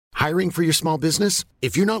Hiring for your small business?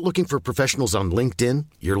 If you're not looking for professionals on LinkedIn,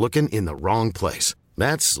 you're looking in the wrong place.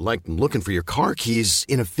 That's like looking for your car keys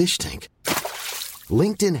in a fish tank.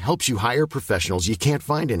 LinkedIn helps you hire professionals you can't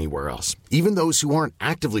find anywhere else, even those who aren't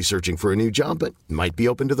actively searching for a new job but might be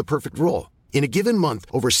open to the perfect role. In a given month,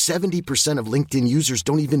 over 70% of LinkedIn users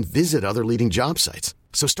don't even visit other leading job sites.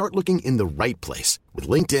 So start looking in the right place. With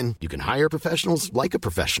LinkedIn, you can hire professionals like a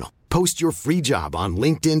professional. Post your free job on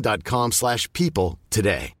linkedin.com/people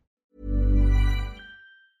today.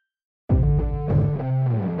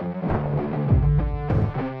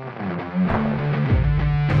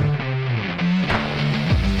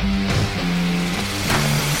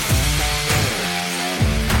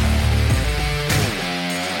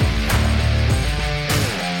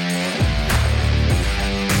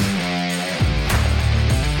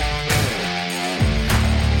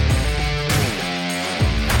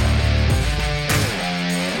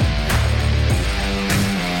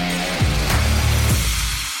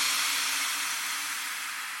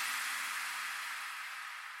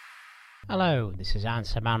 Hello, this is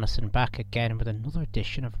Ansem Anderson back again with another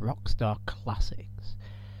edition of Rockstar Classics.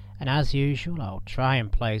 And as usual, I'll try and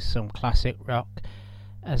play some classic rock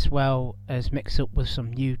as well as mix up with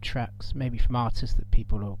some new tracks, maybe from artists that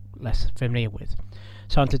people are less familiar with.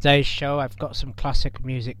 So on today's show, I've got some classic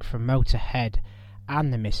music from Motorhead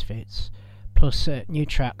and the Misfits, plus new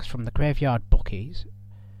tracks from the Graveyard Bookies,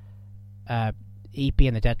 EP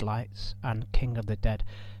and the Deadlights, and King of the Dead.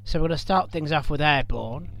 So we're going to start things off with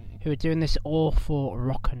Airborne, who are doing this all for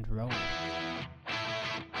rock and roll.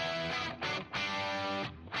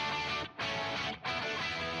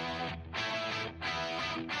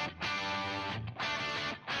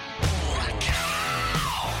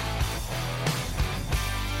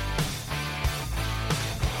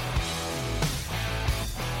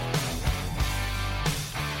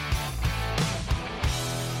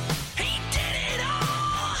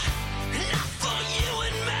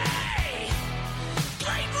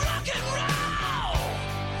 Rock and roll,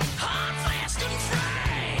 heart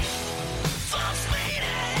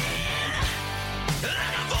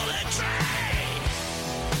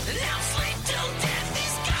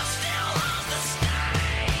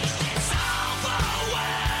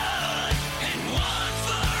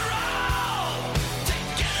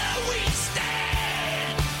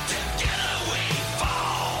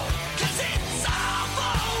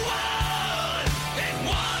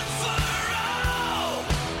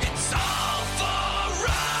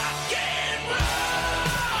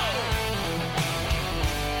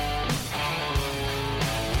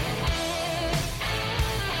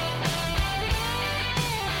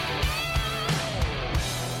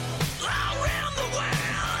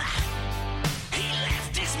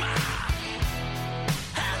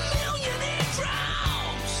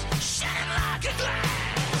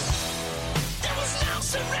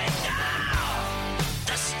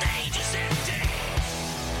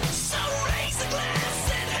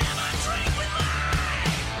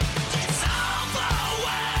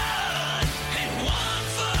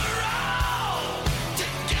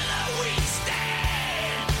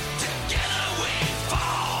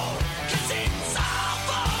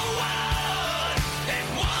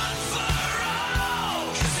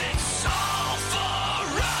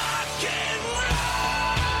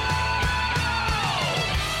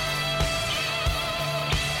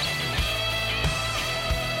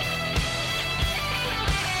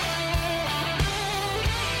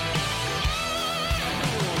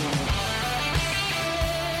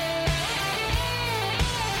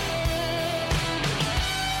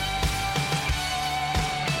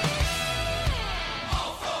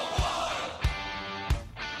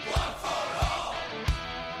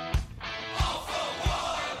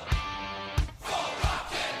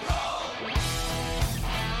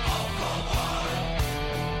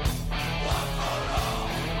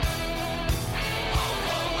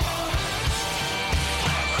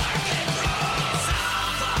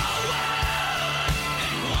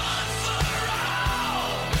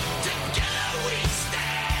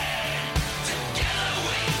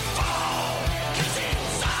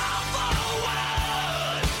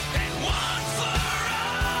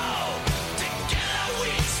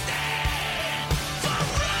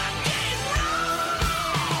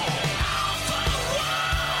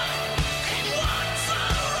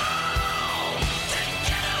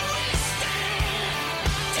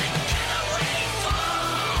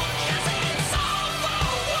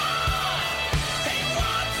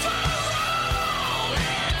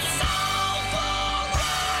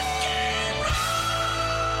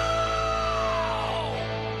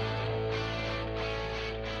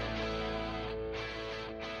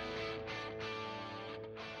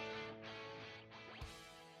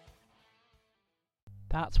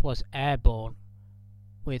That was Airborne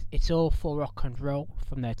with It's All for Rock and Roll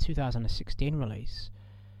from their 2016 release,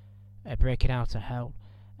 Breaking Out of Hell.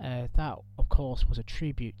 That, of course, was a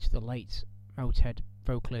tribute to the late Motorhead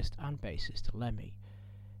vocalist and bassist Lemmy,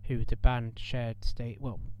 who the band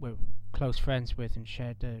were close friends with and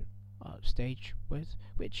shared a stage with,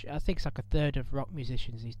 which I think is like a third of rock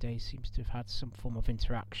musicians these days seems to have had some form of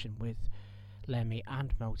interaction with Lemmy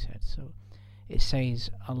and Motorhead. So it says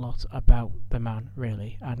a lot about the man,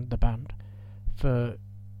 really, and the band for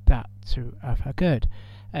that to have occurred.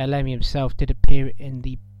 Lemmy himself did appear in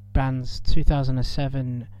the band's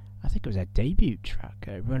 2007, I think it was their debut track,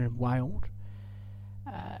 Running Wild.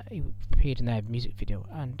 He appeared in their music video,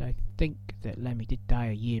 and I think that Lemmy did die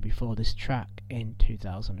a year before this track in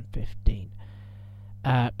 2015.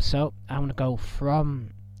 So I'm going to go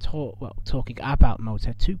from talking about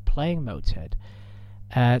Motorhead to playing Motorhead.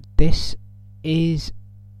 This is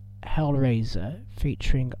Hellraiser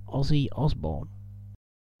featuring Ozzy Osbourne.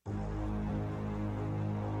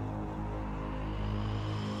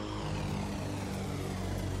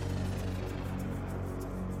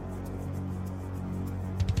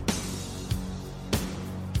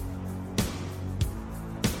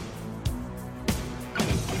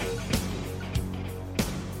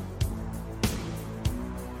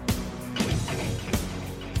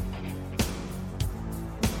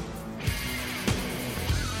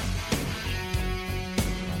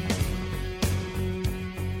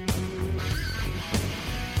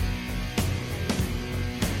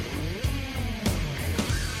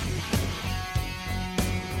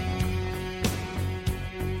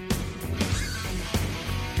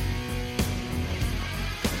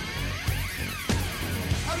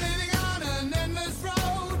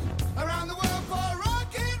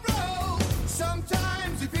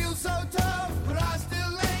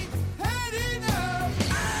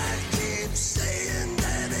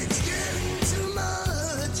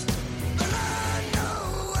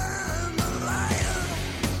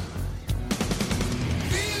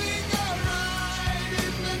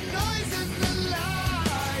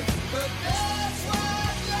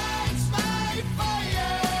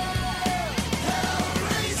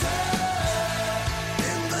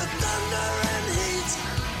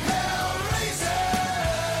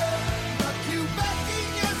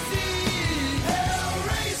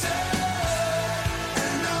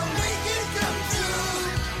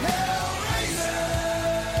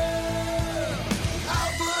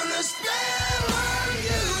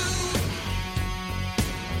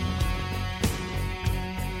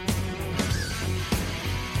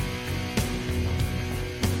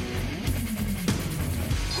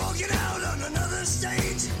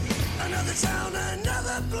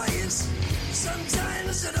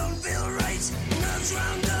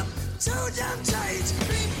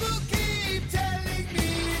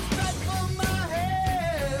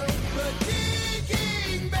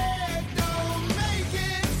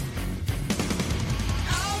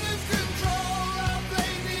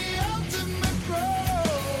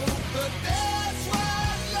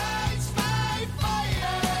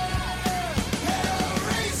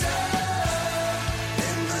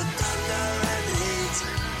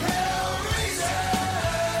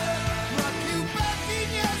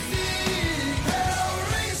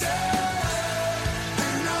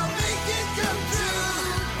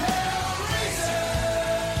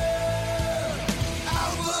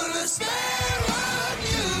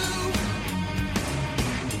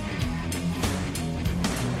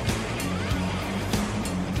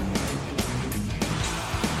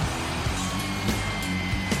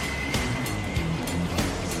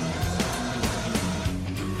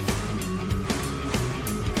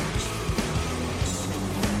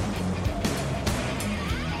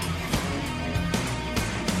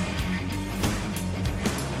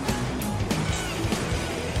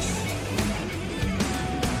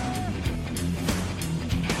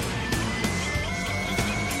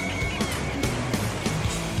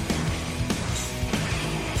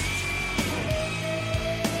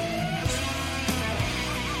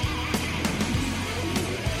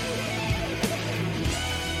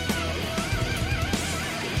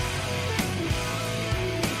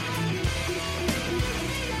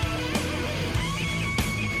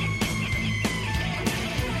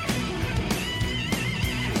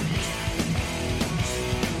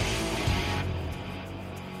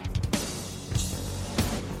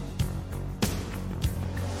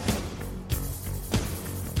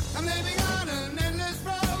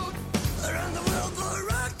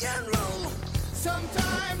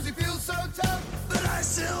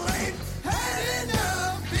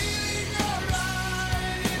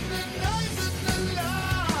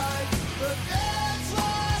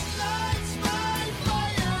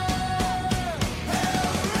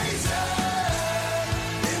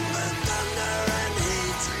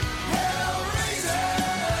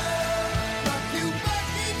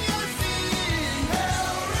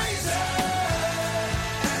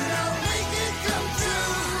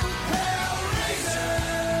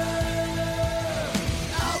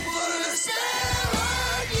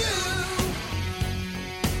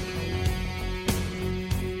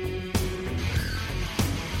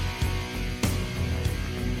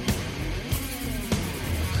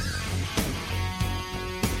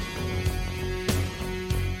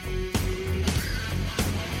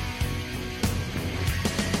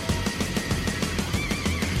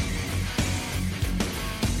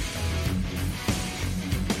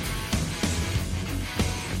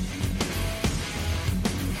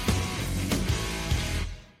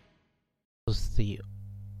 the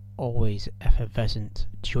always effervescent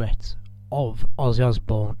duet of Ozzy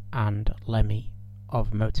Osbourne and Lemmy of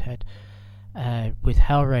Motorhead, with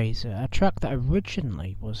Hellraiser, a track that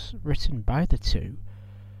originally was written by the two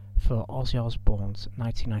for Ozzy Osbourne's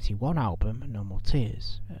 1991 album No More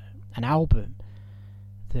Tears, an album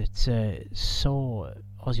that saw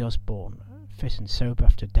Ozzy Osbourne fit and sober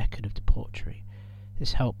after a decade of debauchery.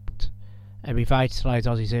 This helped revitalise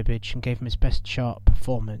Ozzy's image and gave him his best chart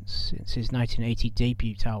performance since his 1980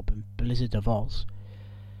 debut album Blizzard of Oz,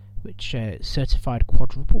 which certified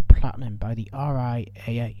quadruple platinum by the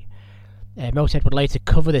RIAA. Motorhead would later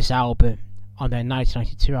cover this album on their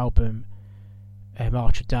 1992 album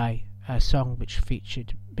March or Die, a song which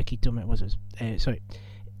featured Mickey Dummett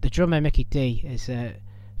the drummer Mickey D, his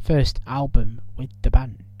first album with the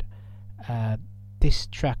band. This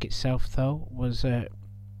track itself, though, was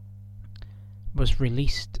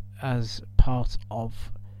released as part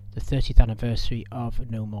of the 30th anniversary of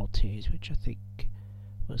No More Tears, which I think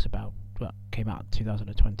came out in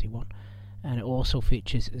 2021, and it also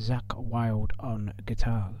features Zakk Wylde on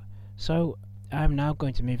guitar. So I'm now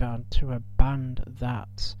going to move on to a band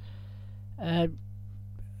that are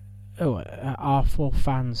full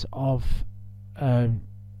fans of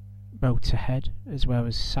Motorhead, as well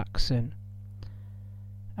as Saxon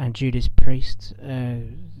and Judas Priest.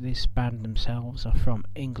 This band themselves are from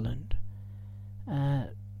England.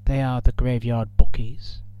 They are the Graveyard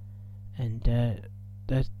Bookies, and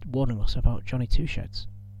they're warning us about Johnny Two Sheds.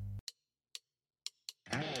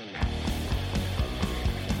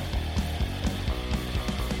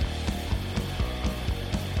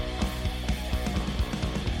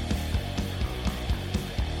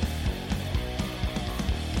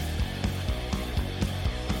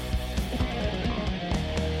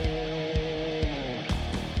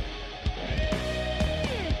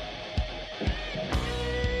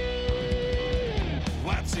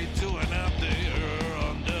 What's he doing out there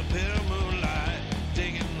under pale moonlight,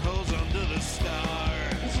 digging holes under the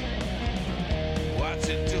stars? What's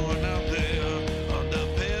he doing out there under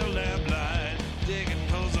pale lamplight, digging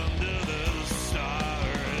holes under the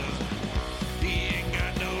stars? He ain't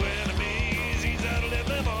got no enemies, he's outlived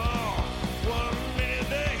them all. 1 minute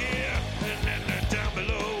they're here, and then they're down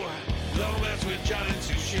below. Don't mess with Johnny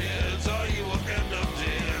Two Sheds, or you will end up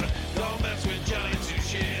dead. Don't mess with Johnny Two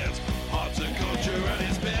Sheds. Horticulture at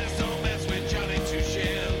its best. Don't mess with Johnny Two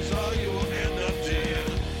Sheds, or you will end up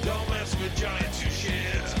dead. Don't mess with Johnny Two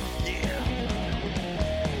Sheds. Yeah.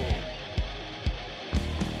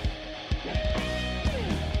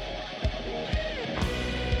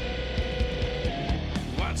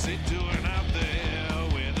 What's he doing out there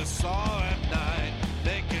with a saw at night,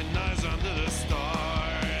 making noise under the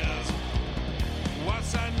stars?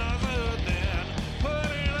 What's that noise I heard then?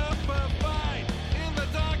 Putting up a fight in the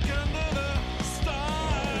dark under the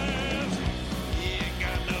stars. He ain't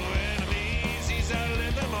got no enemies, he's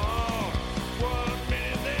outlived them all. 1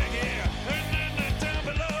 minute they're here, and then they're down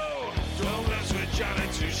below. Don't mess with Johnny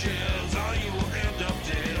Two Sheds, or you will end up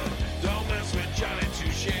dead. Don't mess with Johnny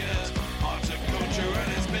Two Sheds. Horticulture at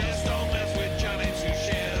its best. Don't mess with Johnny Two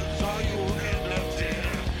Sheds, or you will end up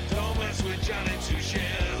dead. Don't mess with Johnny Two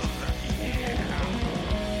Sheds. Yeah.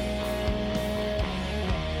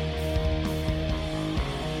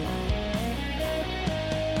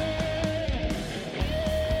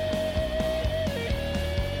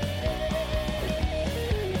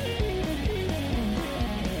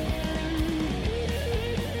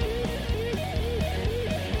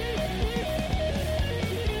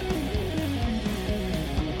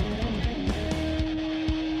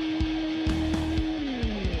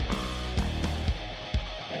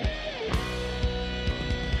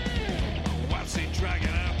 What's he dragging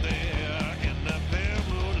out there in the pale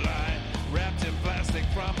moonlight, wrapped in plastic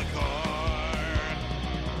from the car?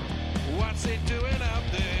 What's he doing out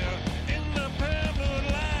there in the pale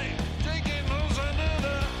moonlight, digging holes under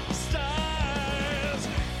the stars?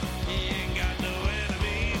 He ain't got no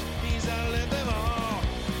enemies, he's outlived them all.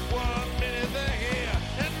 1 minute they're here,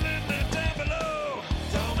 and then they're down below.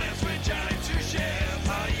 Don't mess with Johnny Two Sheds,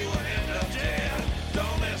 or you will end up dead.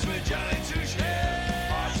 Don't mess with Johnny Two Sheds.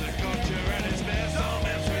 Horticulture at its best. Don't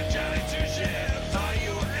mess with Johnny Two Sheds, or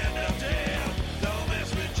you will end up dead. Don't mess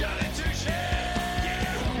with Johnny Two Sheds.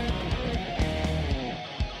 Yeah.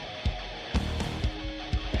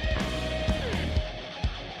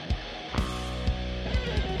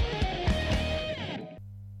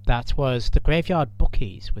 That was the Graveyard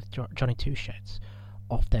Bookies with Johnny Two Sheds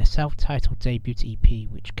off their self-titled debut EP,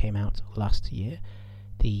 which came out last year.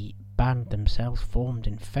 The band themselves formed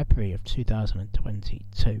in February of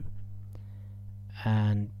 2022,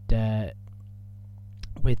 and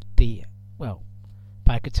with the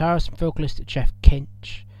by guitarist and vocalist Jeff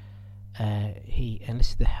Kinch. He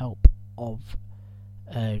enlisted the help of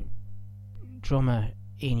drummer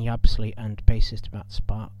Ian Yabsley and bassist Matt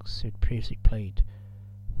Sparks, who'd previously played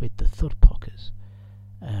with the Thudpuckers.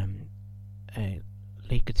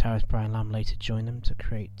 Lead guitarist Brian Lamb later joined them to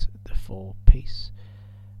create the four-piece.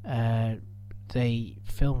 They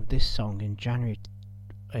filmed this song in January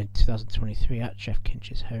 2023 at Jeff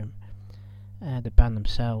Kinch's home. The band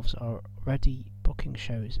themselves are already booking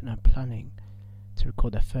shows and are planning to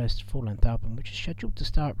record their first full-length album, which is scheduled to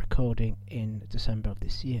start recording in December of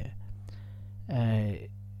this year.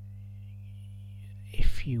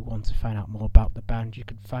 If you want to find out more about the band, you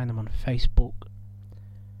can find them on Facebook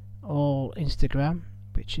or Instagram,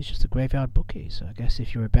 which is just a Graveyard Bookie. So I guess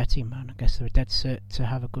if you're a betting man, I guess they're a dead cert to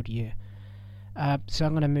have a good year. So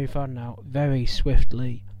I'm going to move on now very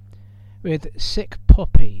swiftly with Sick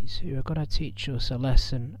Puppies, who are going to teach us a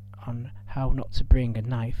lesson on how not to bring a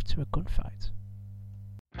knife to a gunfight.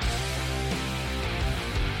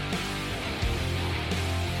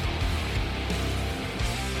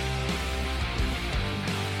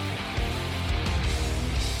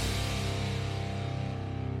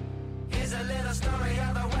 Here's a little story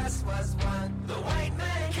how the West was won. The white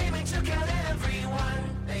man came and took out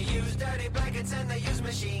everyone. They used dirty blankets and they used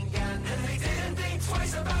machine guns, and they didn't think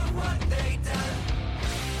twice about what they done.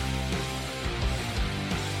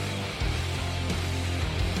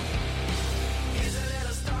 Here's a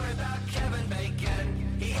little story about Kevin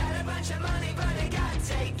Bacon. He had a bunch of money but he got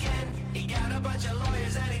taken. He got a bunch of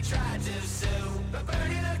lawyers and he tried to sue, but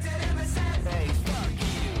Bernie looked at him and said, hey, fuck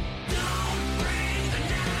you. Don't bring the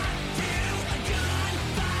knife to a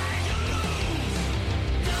gunfight, you lose.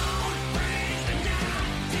 Don't bring the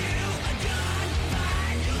knife to a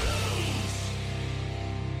gunfight, you lose.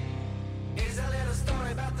 Here's a little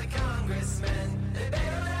story about the congressmen. They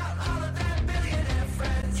bailed out all of their billionaire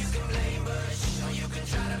friends. You can blame Bush or you can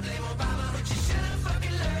try to blame Obama, but you should have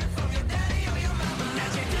fucking learned from your daddy or your mama. Now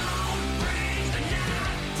you don't bring the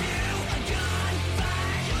knife to a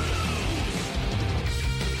gunfight, you lose.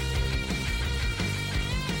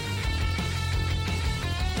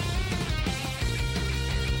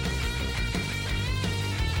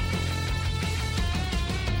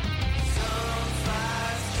 Some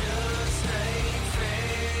fights just ain't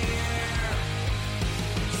fair.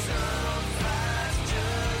 Some fights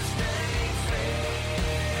just ain't fair.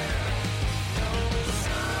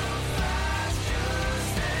 Some fights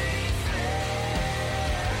just ain't fair.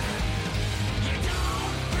 You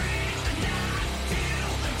don't bring the knife to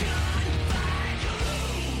a gunfight, you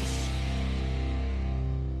lose.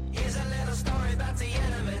 Here's a little story about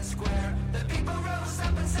Tiananmen Square. The people rose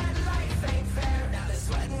up and said life ain't fair. Now they're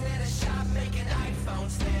sweating in a shop making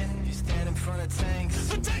iPhones thin. You stand in front of tanks,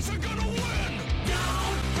 the tanks are gonna win.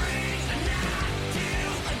 Don't bring the knife to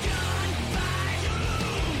a gunfight, you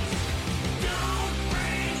lose. Don't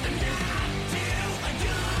bring the knife to a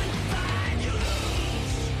gunfight, you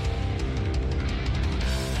lose.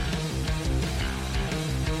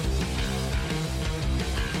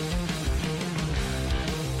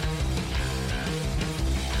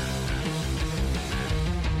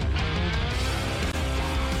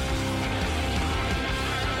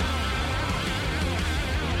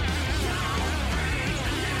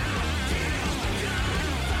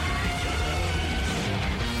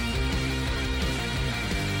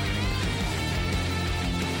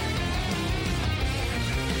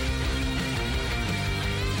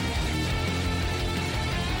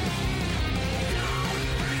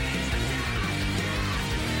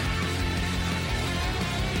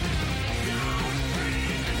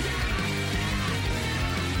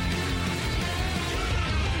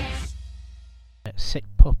 Sick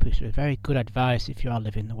Puppies with very good advice if you are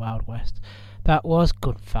living the Wild West. That was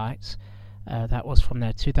Gunfights. That was from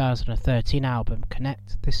their 2013 album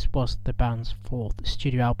Connect. This was the band's fourth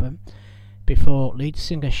studio album before lead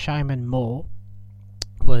singer Shyman Moore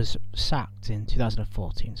was sacked in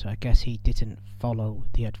 2014, so I guess he didn't follow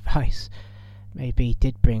the advice. Maybe he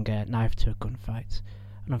did bring a knife to a gunfight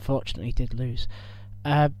and unfortunately did lose.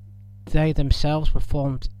 They themselves were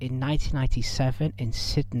formed in 1997 in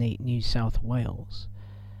Sydney, New South Wales.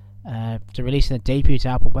 After releasing their debut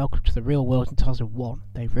album Welcome to the Real World in 2001,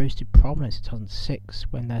 they rose to prominence in 2006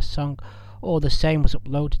 when their song All the Same was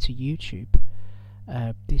uploaded to YouTube.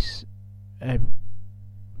 This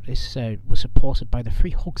was supported by the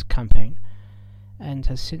Free Hugs campaign and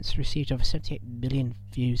has since received over 78 million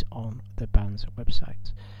views on the band's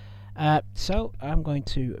website. So I'm going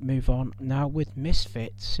to move on now with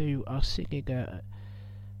Misfits, who are singing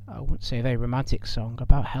I wouldn't say a very romantic song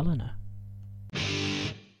about Helena.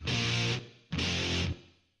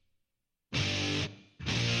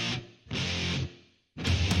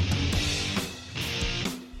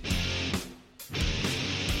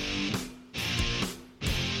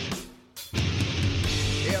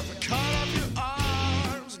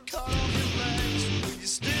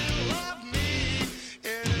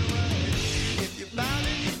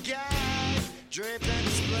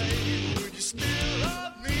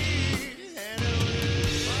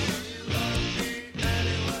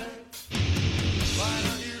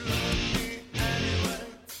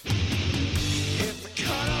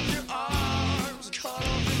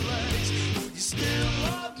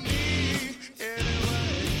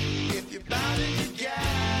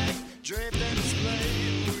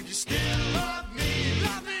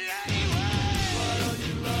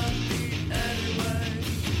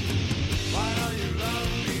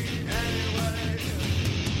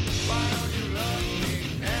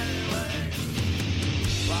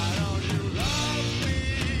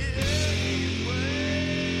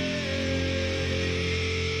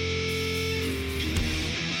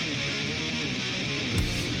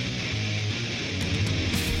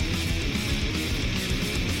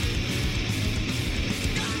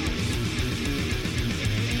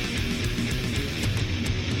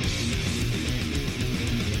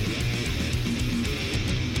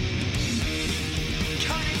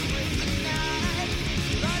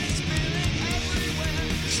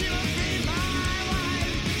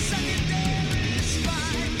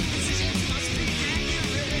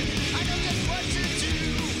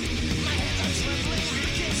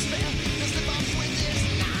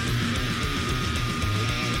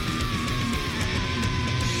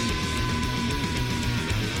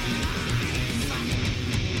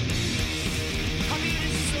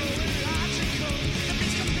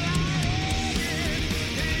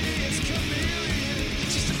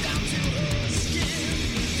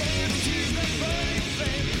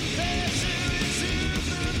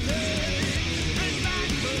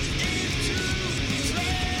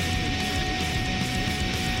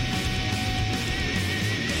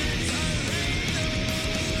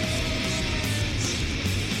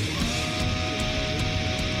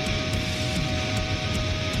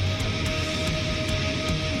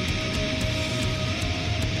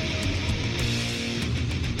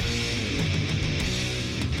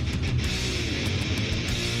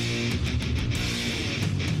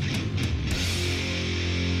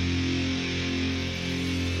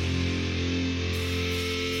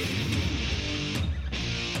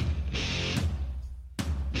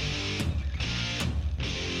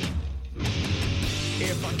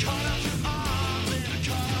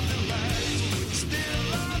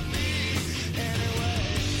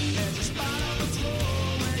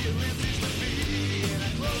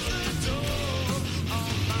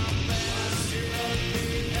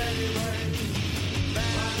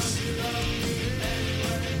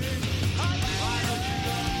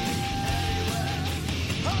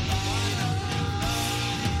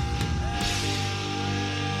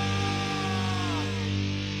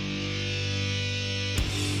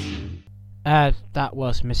 That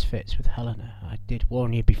was Misfits with Helena. I did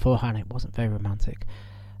warn you beforehand, it wasn't very romantic.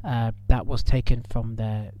 That was taken from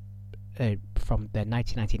their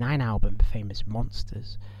 1999 album, Famous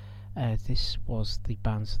Monsters. This was the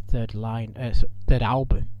band's third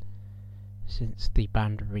album since the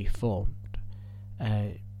band reformed.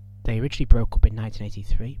 They originally broke up in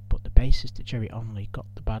 1983, but the bassist Jerry Onley got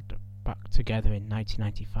the band back together in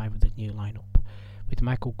 1995 with a new lineup, with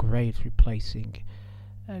Michael Graves replacing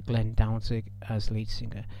Glenn Danzig as lead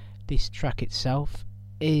singer. This track itself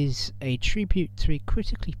is a tribute to a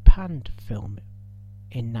critically panned film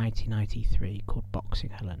in 1993 called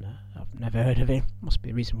Boxing Helena. I've never heard of it, must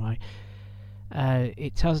be a reason why.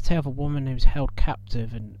 It tells a tale of a woman who's held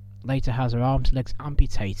captive and later has her arms and legs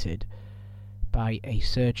amputated by a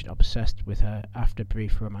surgeon obsessed with her after a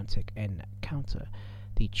brief romantic encounter.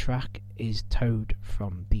 The track is told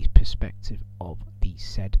from the perspective of the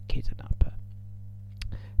said kidnapper.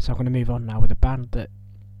 So I'm going to move on now with a band that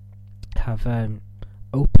have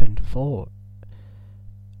opened for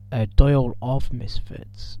Doyle of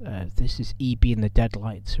Misfits. This is E.B. and the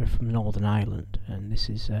Deadlights, who are from Northern Ireland, and this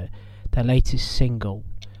is their latest single,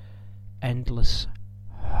 Endless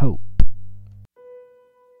Hope.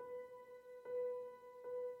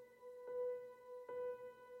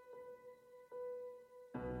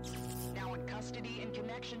 Now in custody in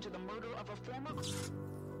connection to the murder of a former...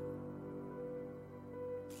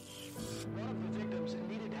 One of the victims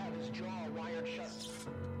needed to have his jaw wired shut.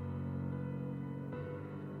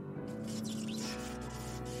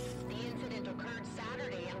 The incident occurred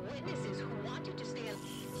Saturday, and witnesses who wanted to stand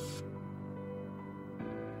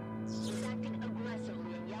was acting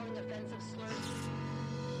aggressively and yelling offensive slurs.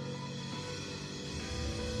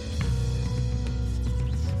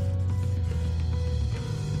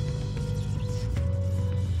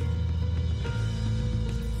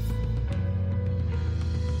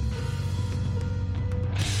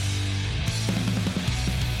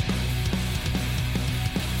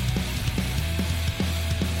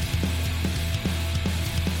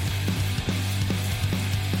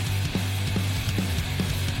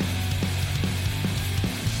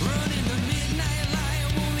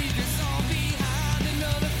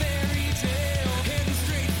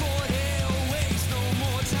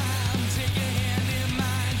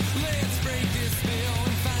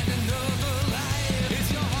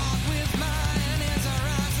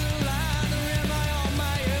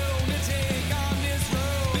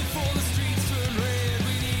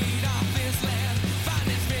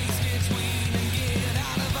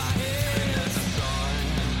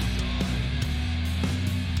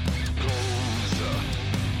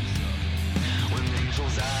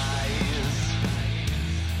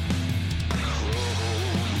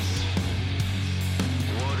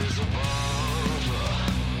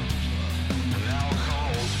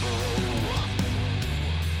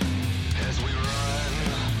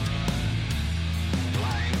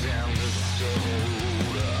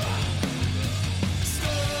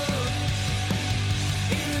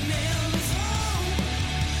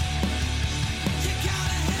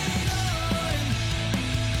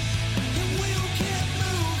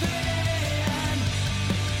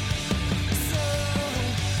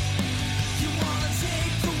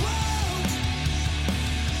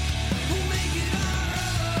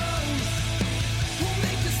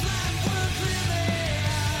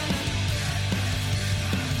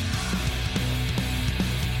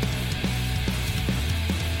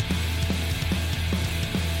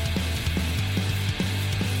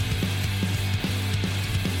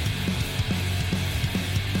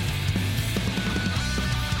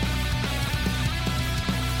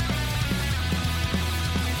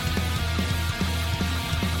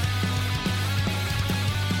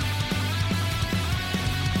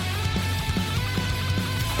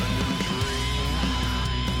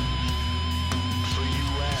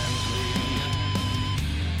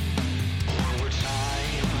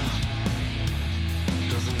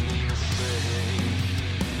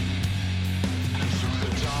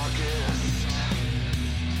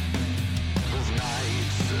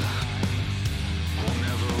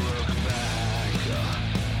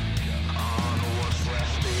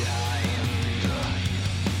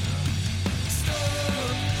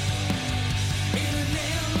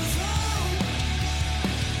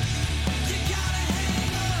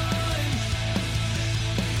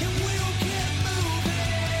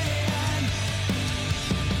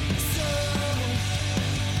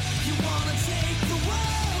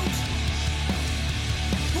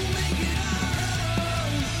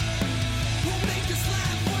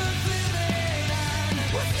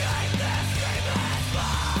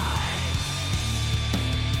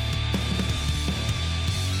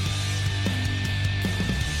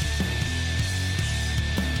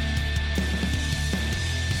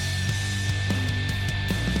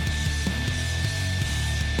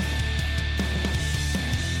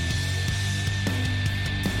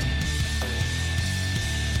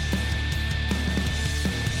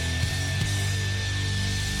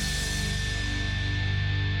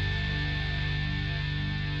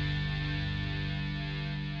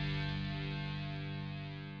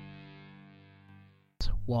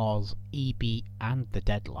 was EB and the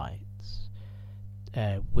Deadlights,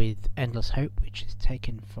 with Endless Hope, which is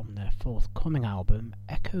taken from their forthcoming album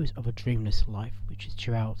Echoes of a Dreamless Life, which is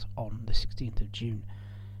due out on the 16th of June.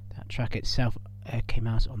 That track itself came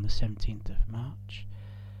out on the 17th of March.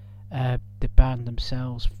 The band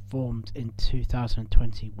themselves formed in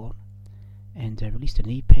 2021 and released an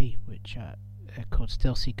EP which called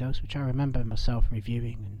Still See Ghosts, which I remember myself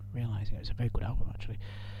reviewing and realising it was a very good album actually.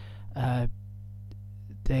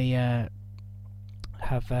 They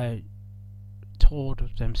have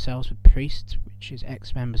toured themselves with Priest, which is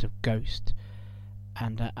ex-members of Ghost,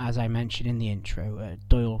 and as I mentioned in the intro,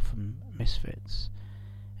 Doyle from Misfits.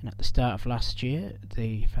 And at the start of last year,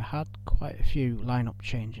 they've had quite a few lineup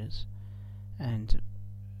changes, and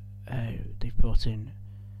they've brought in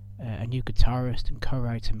a new guitarist and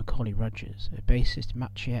co-writer Macaulay Rogers, a bassist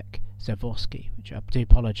Maciek Zaworski, which I do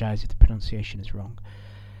apologise if the pronunciation is wrong,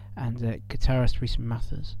 and guitarist Rhys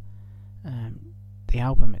Mathers. The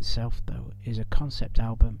album itself, though, is a concept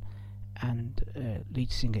album, and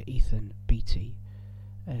lead singer Ethan Beattie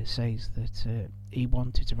says that he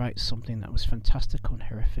wanted to write something that was fantastical and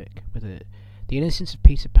horrific, with the innocence of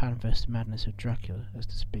Peter Pan versus the madness of Dracula, as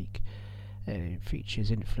to speak. It features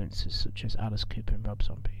influences such as Alice Cooper and Rob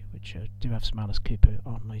Zombie, which do have some Alice Cooper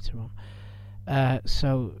on later on.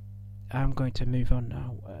 So I'm going to move on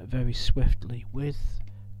now very swiftly with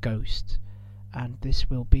Ghost, and this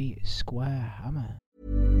will be Square Hammer.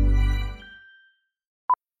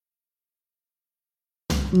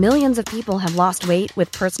 Millions of people have lost weight with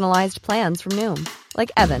personalized plans from Noom. Like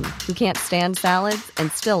Evan, who can't stand salads and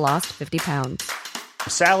still lost 50 pounds.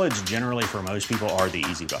 Salads generally for most people are the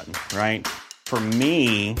easy button, right? For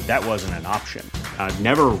me, that wasn't an option. I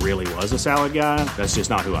never really was a salad guy. That's just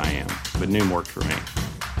not who I am. But Noom worked for me.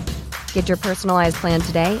 Get your personalized plan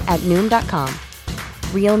today at Noom.com.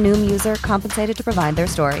 Real Noom user compensated to provide their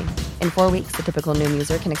story. In 4 weeks, the typical Noom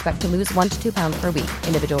user can expect to lose 1 to 2 pounds per week.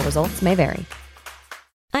 Individual results may vary.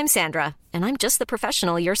 I'm Sandra, and I'm just the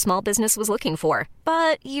professional your small business was looking for.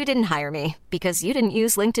 But you didn't hire me because you didn't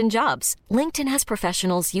use LinkedIn Jobs. LinkedIn has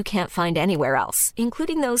professionals you can't find anywhere else,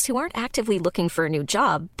 including those who aren't actively looking for a new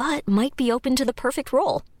job, but might be open to the perfect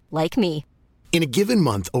role, like me. In a given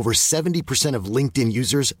month, over 70% of LinkedIn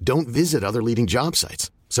users don't visit other leading job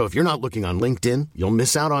sites. So if you're not looking on LinkedIn, you'll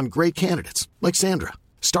miss out on great candidates like Sandra.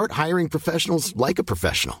 Start hiring professionals like a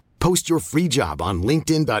professional. Post your free job on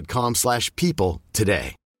linkedin.com/people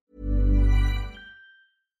today.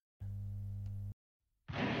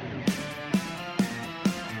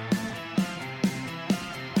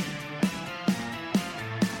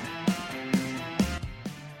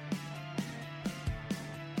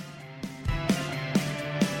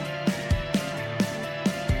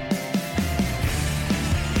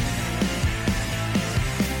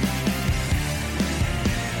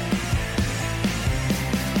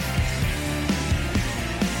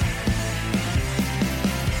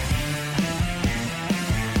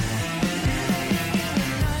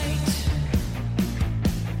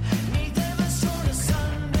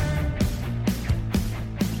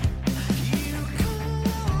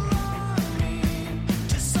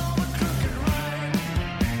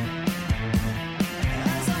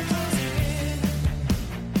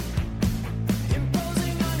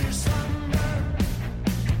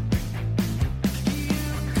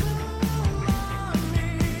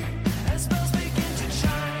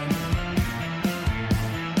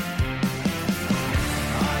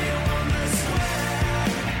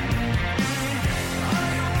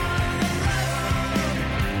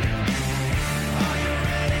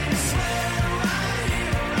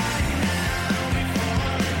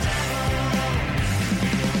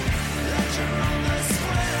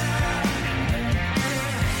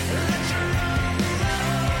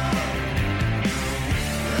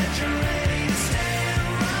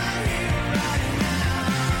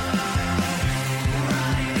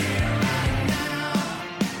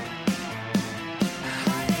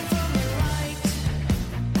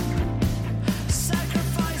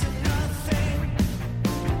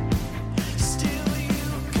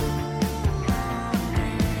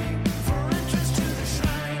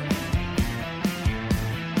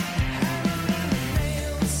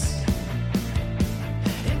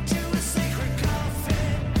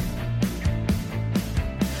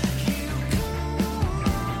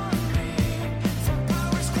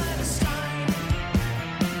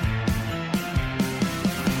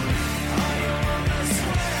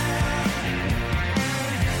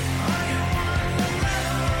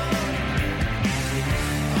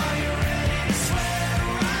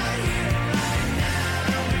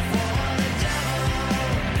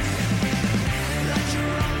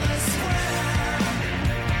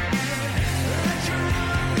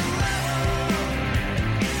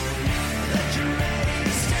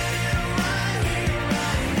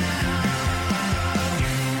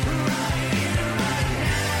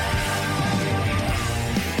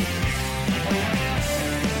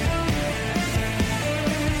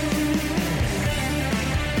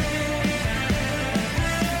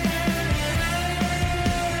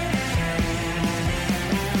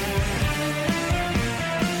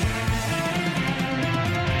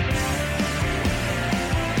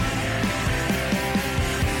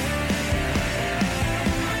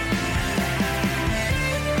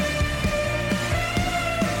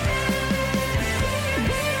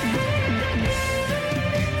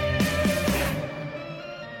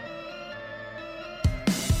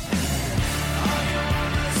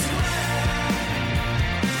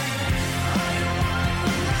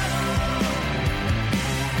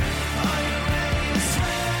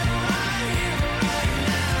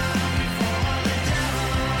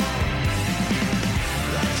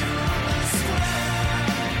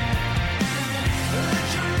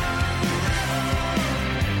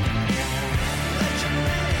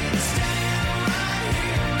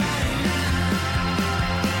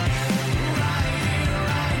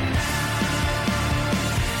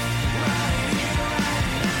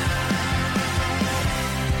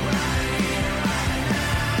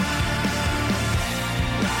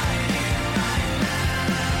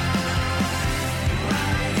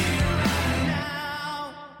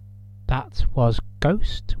 That was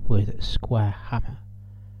Ghost with Square Hammer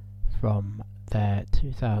from their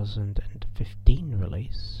 2015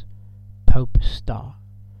 release, Pope Star.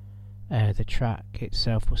 The track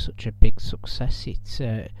itself was such a big success,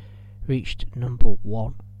 it reached number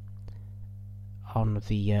 1 on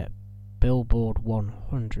the Billboard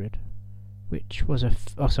 100, which was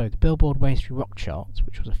the Billboard Mainstream Rock charts,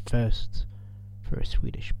 which was a first for a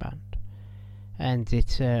Swedish band. And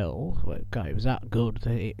it was that good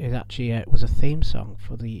that it actually was a theme song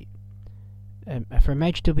for the for a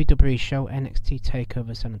major WWE show, NXT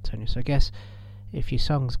TakeOver San Antonio. So I guess if your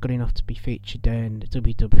song's good enough to be featured in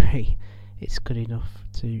WWE, it's good enough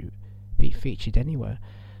to be featured anywhere.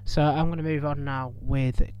 So I'm going to move on now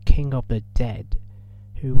with King of the Dead,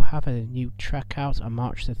 who have a new track out on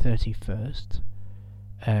March the 31st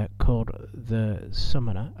called The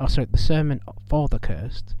Sermon for the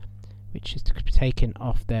Cursed, which is to be taken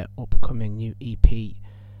off their upcoming new EP,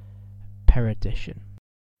 Perdition.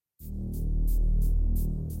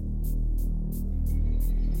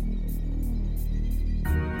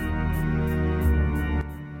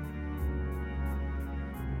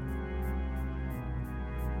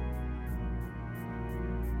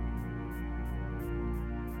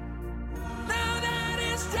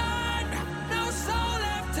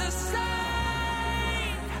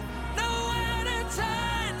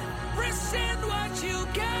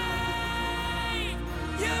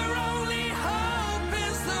 Your only hope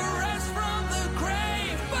is the rest from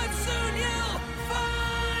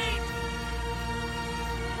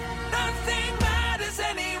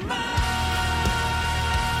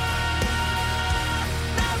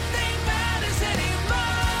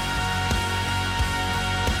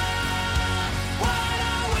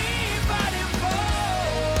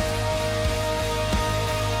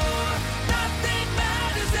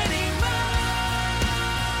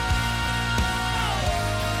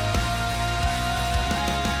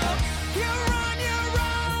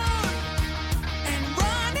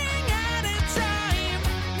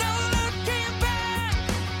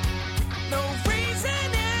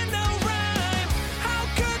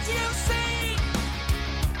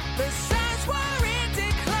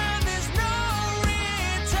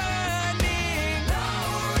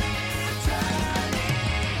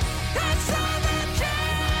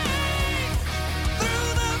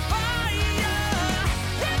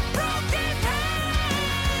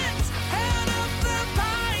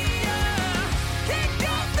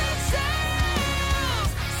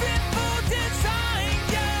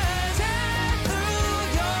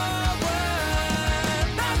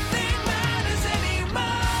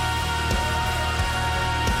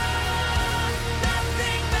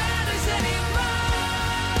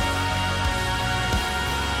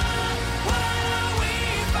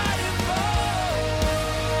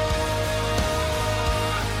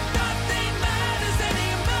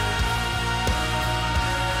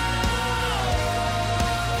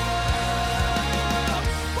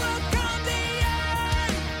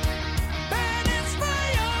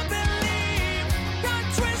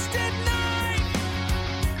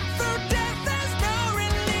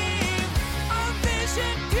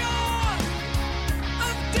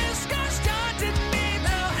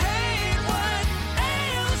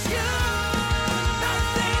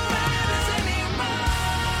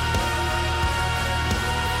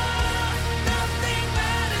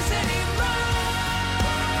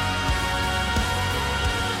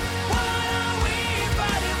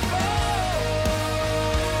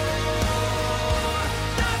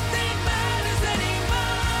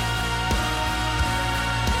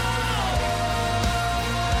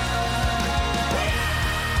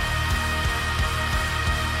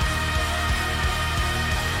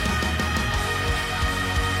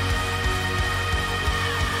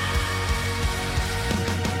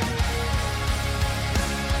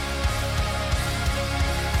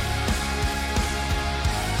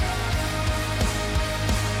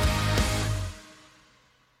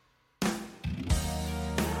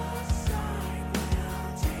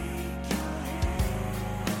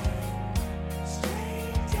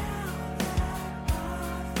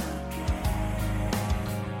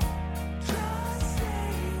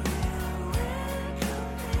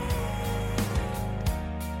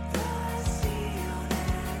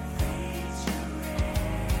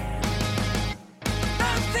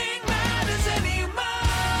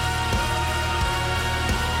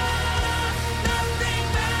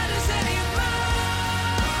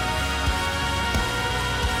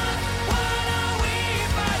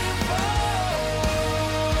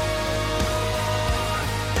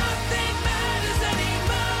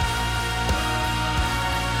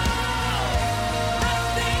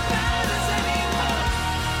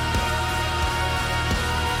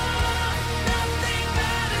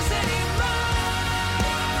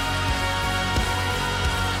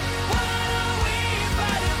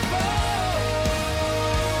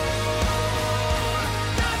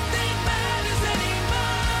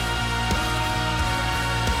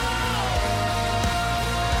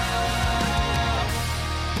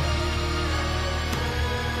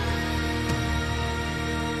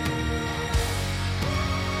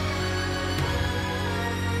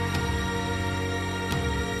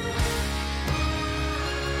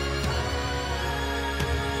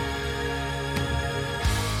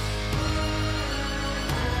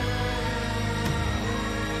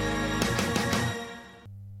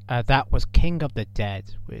that was King of the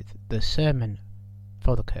Dead with The Sermon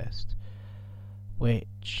for the Cursed,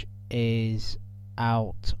 which is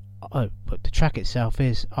out. Oh, but the track itself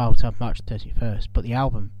is out on March 31st, but the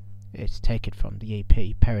album, it's taken from the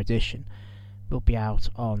EP Perdition, will be out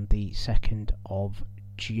on the 2nd of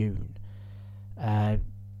June.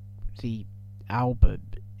 The album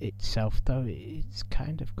itself, though, it's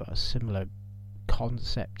kind of got a similar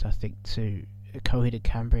concept, I think, to Coheed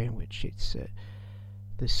Cambria, in which it's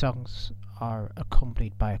the songs are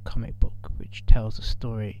accompanied by a comic book which tells a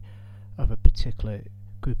story of a particular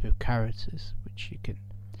group of characters, which you can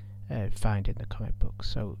find in the comic book.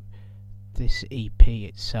 So this EP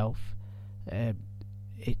itself, it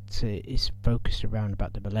is focused around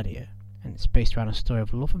about the millennia, and it's based around a story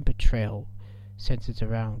of love and betrayal, centered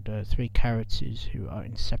around 3 characters who are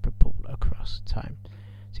inseparable across time.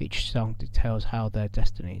 So each song details how their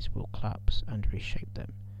destinies will collapse and reshape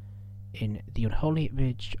them in the unholy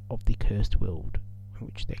image of the cursed world in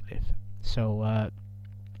which they live. So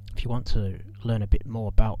if you want to learn a bit more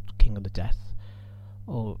about King of the Death,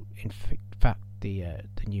 or in fact the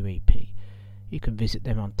new EP, you can visit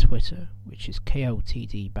them on Twitter, which is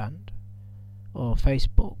KOTD Band, or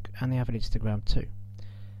Facebook, and they have an Instagram too.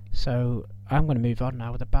 So I'm going to move on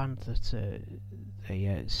now with a band that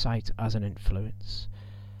they cite as an influence.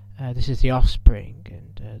 This is the Offspring,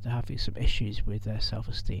 and they're having some issues with their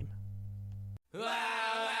self-esteem. I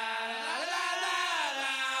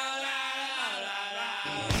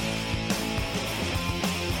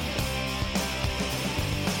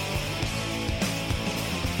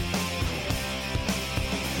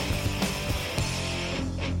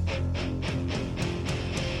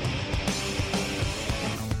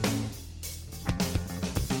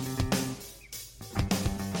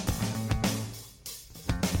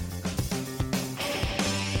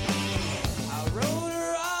wrote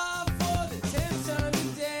her off for the 10th time.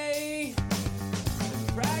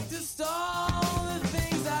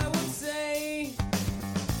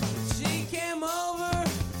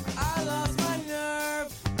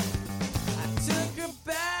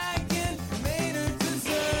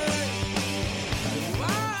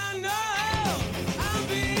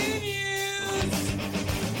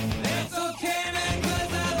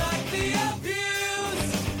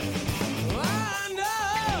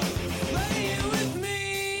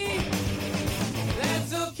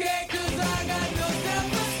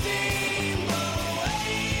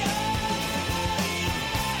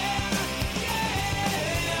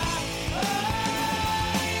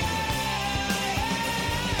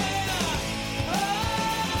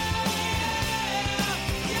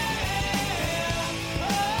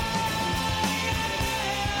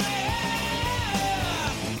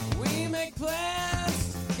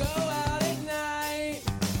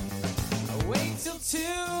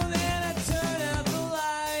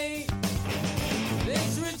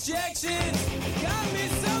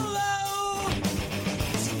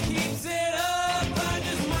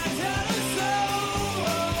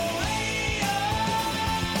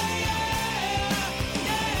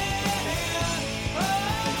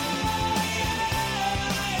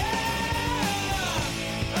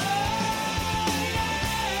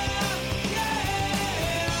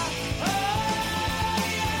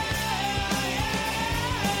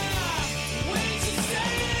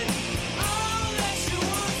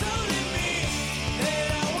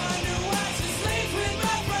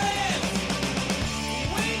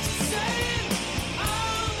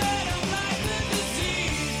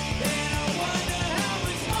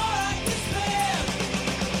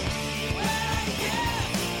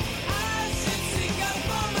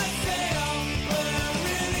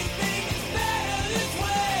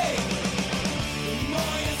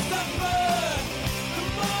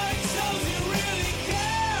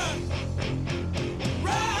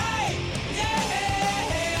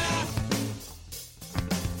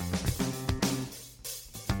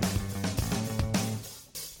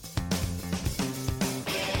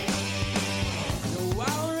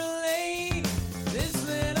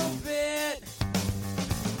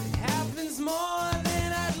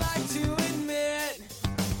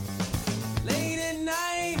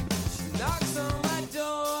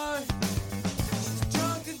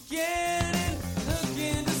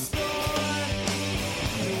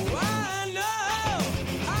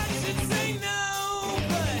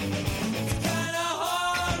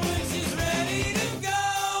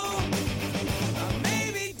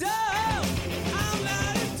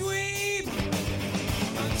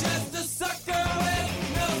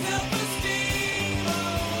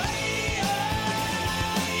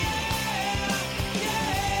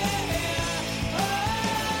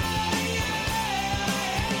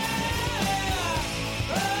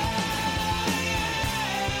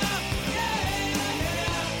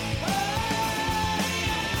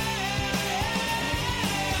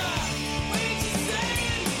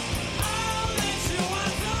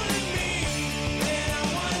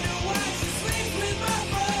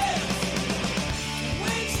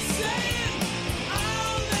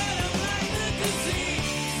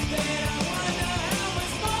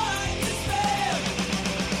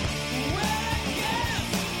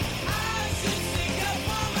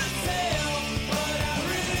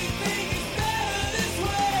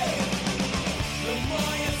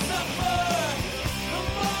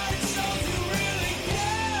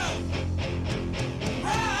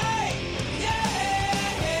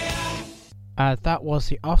 That was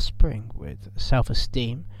the Offspring with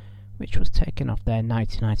Self-Esteem, which was taken off their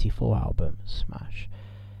 1994 album, Smash.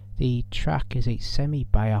 The track is a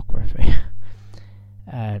semi-biography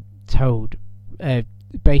told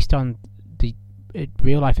based on the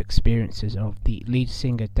real-life experiences of the lead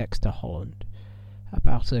singer Dexter Holland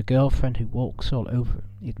about a girlfriend who walks all over him.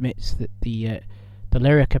 He admits that the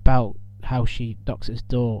lyric about how she knocks at his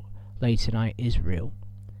door late at night is real.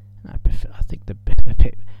 I think the bit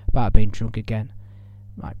about being drunk again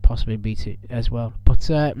might possibly beat it as well. But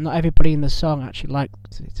not everybody in the song actually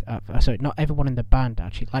liked it. Sorry, not everyone in the band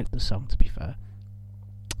actually liked the song, to be fair.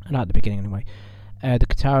 And at the beginning, anyway. The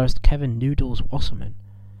guitarist Kevin Noodles Wasserman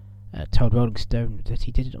told Rolling Stone that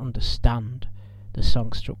he didn't understand the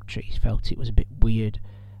song structure. He felt it was a bit weird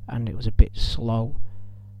and it was a bit slow.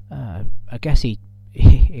 I guess he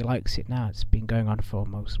likes it now. It's been going on for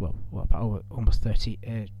almost 20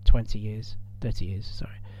 years. 30 years,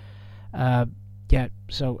 sorry. Yeah,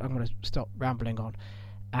 so I'm going to stop rambling on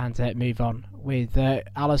and move on with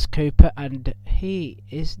Alice Cooper, and he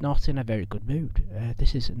is not in a very good mood.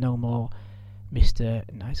 This is No More Mr.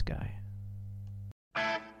 Nice Guy.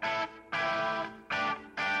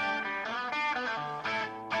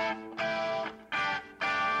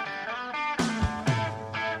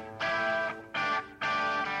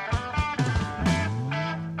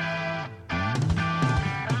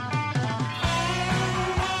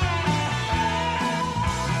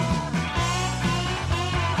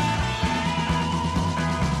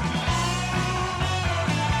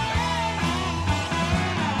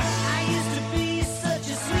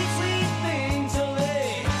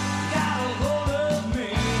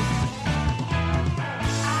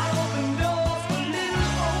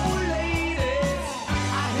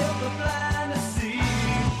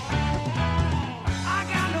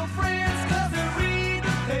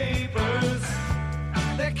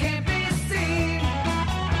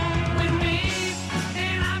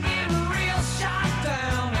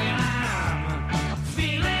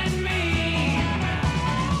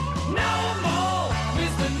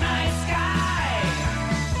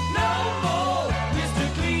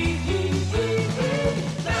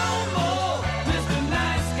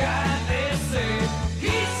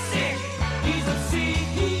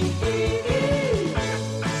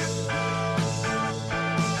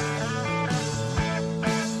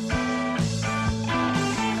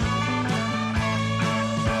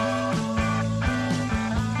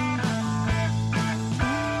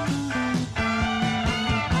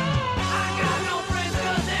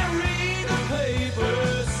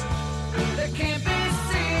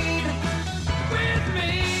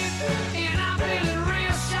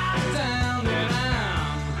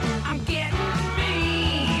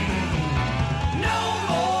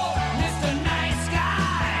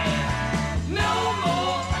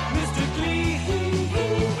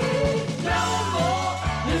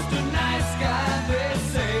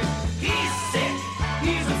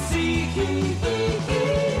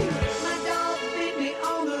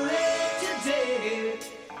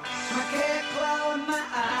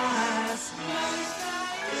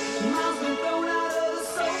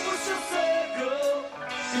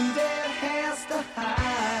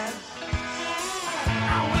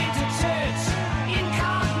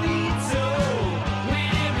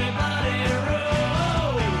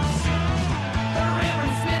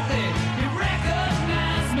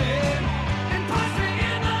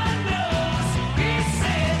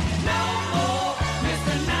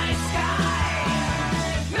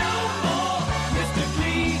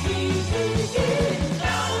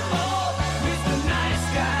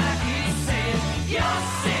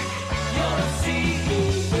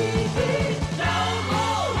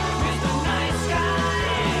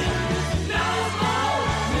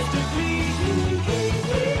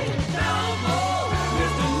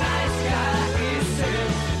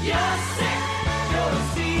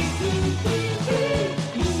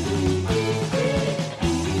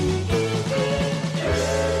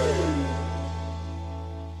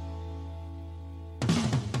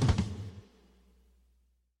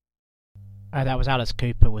 That was Alice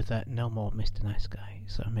Cooper with No More Mr. Nice Guy,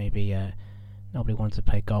 so maybe nobody wanted to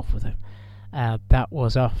play golf with him. That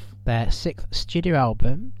was off their 6th studio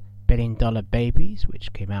album, $1 Billion Babies,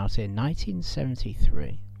 which came out in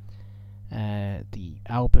 1973. The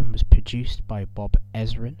album was produced by Bob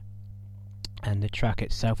Ezrin, and the track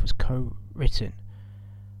itself was co-written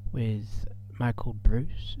with Michael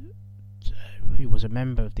Bruce, who was a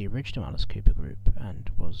member of the original Alice Cooper group, and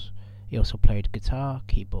he also played guitar,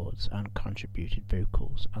 keyboards, and contributed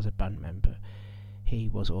vocals as a band member. He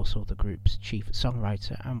was also the group's chief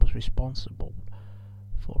songwriter and was responsible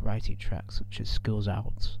for writing tracks such as Schools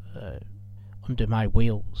Out, Under My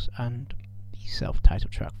Wheels, and the self-titled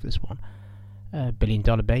track for this one, $1 Billion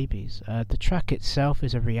Babies. The track itself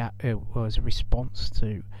is was a response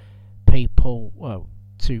to people,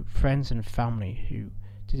 to friends and family who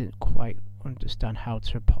didn't quite understand how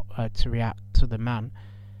to react to the man,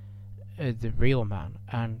 the real man,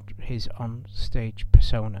 and his on-stage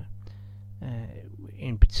persona.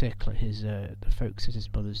 In particular, the folks at his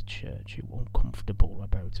mother's church who were uncomfortable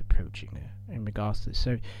about approaching her in regards to this.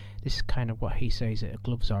 So this is kind of what he says, that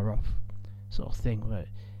gloves are off sort of thing, where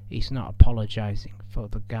he's not apologising for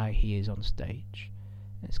the guy he is on stage.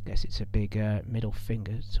 I guess it's a big middle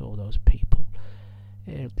finger to all those people.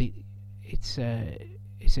 It's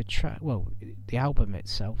a track. Well, the album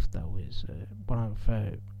itself, though, is one of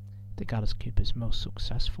the Alice Cooper's most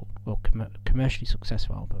successful, or commercially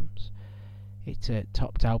successful albums. It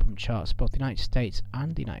topped album charts both the United States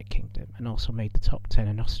and the United Kingdom, and also made the top 10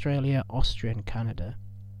 in Australia, Austria and Canada,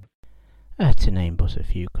 to name but a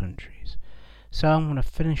few countries. So I'm going to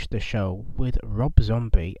finish the show with Rob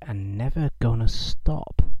Zombie and Never Gonna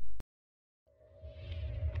Stop.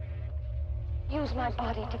 Use my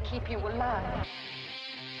body to keep you alive.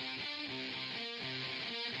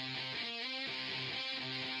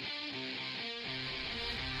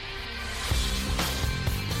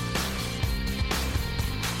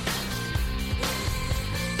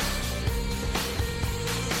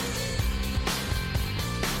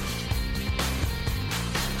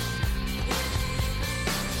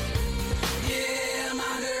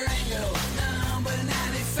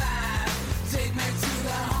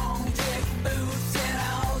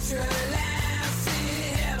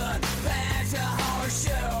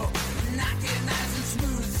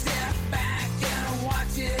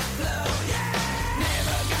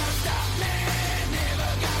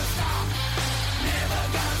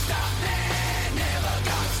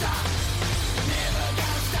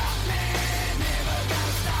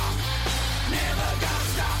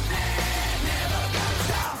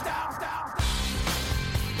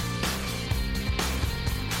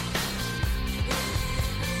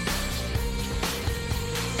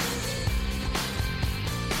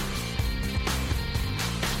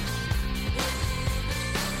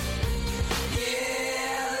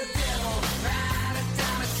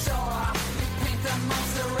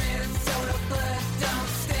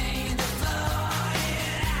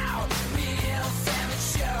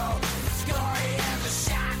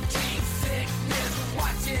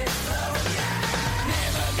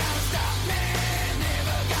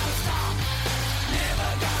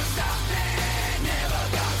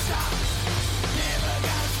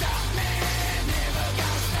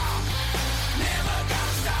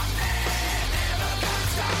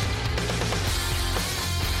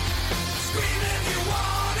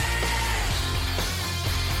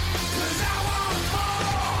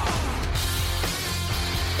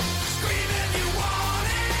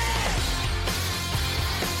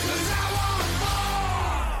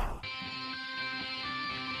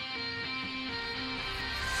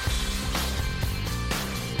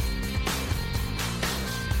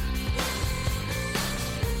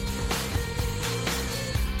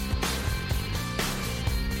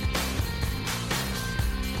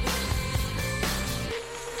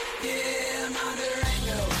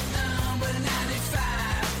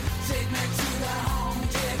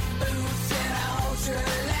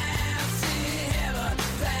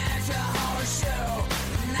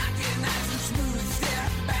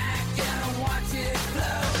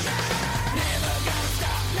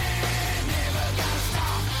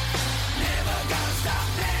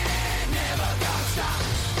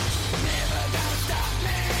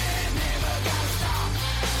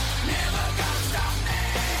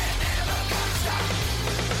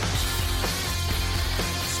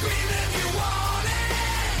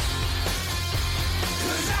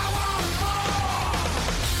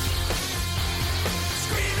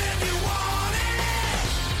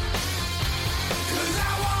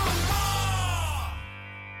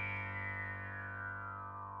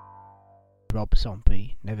 Rob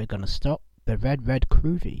Zombie, Never Gonna Stop, the Red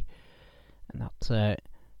Groovy. And that's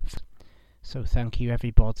so thank you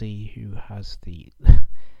everybody who has the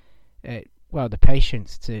the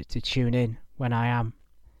patience to tune in when I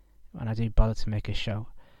do bother to make a show.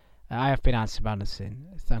 I have been Anson Anderson.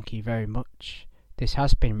 Thank you very much. This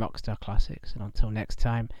has been Rockstar Classics, and until next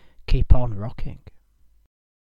time, keep on rocking.